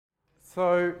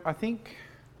So I think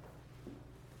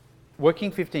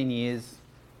working 15 years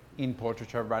in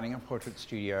portraiture, running a portrait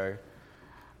studio,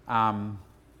 and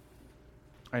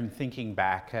thinking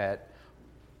back at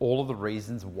all of the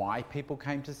reasons why people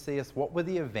came to see us, what were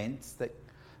the events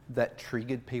that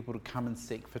triggered people to come and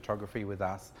seek photography with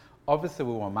us? Obviously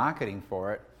we were marketing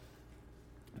for it,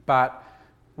 but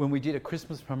when we did a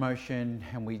Christmas promotion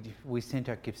and we sent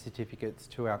out gift certificates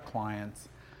to our clients,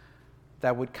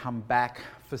 they would come back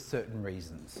for certain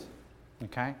reasons,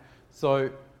 okay? So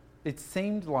it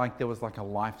seemed like there was like a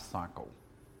life cycle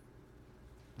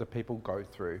that people go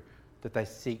through that they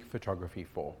seek photography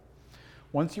for.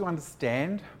 Once you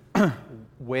understand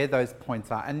where those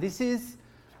points are, and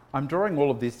I'm drawing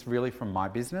all of this really from my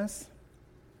business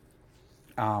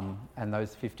and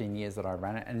those 15 years that I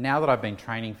ran it. And now that I've been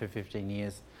training for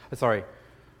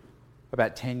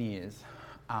about 10 years,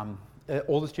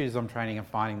 all the studios I'm training are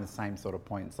finding the same sort of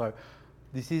point. So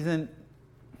this isn't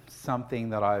something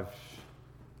that I've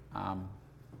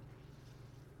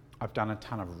done a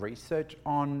ton of research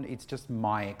on. It's just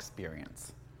my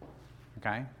experience,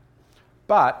 okay?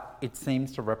 But it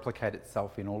seems to replicate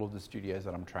itself in all of the studios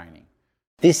that I'm training.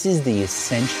 This is the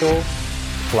essential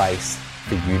place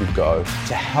for you to go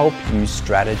to help you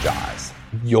strategize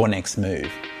your next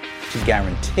move to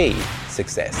guarantee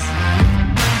success.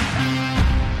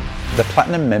 The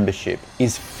Platinum membership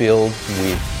is filled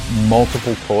with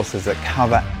multiple courses that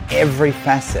cover every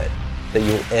facet that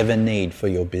you'll ever need for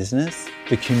your business.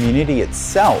 The community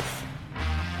itself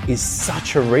is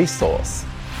such a resource.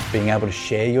 Being able to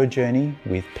share your journey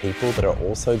with people that are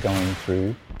also going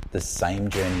through the same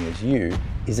journey as you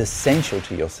is essential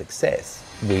to your success.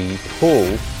 We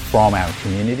pull from our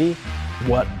community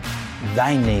what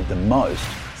they need the most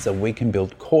so we can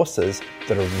build courses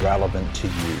that are relevant to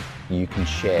you. You can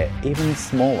share even the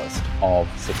smallest of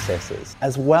successes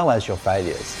as well as your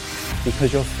failures,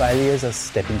 because your failures are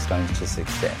stepping stones to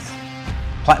success.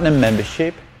 Platinum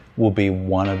membership will be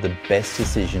one of the best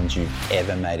decisions you've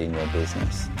ever made in your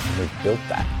business, and we've built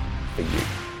that for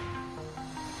you.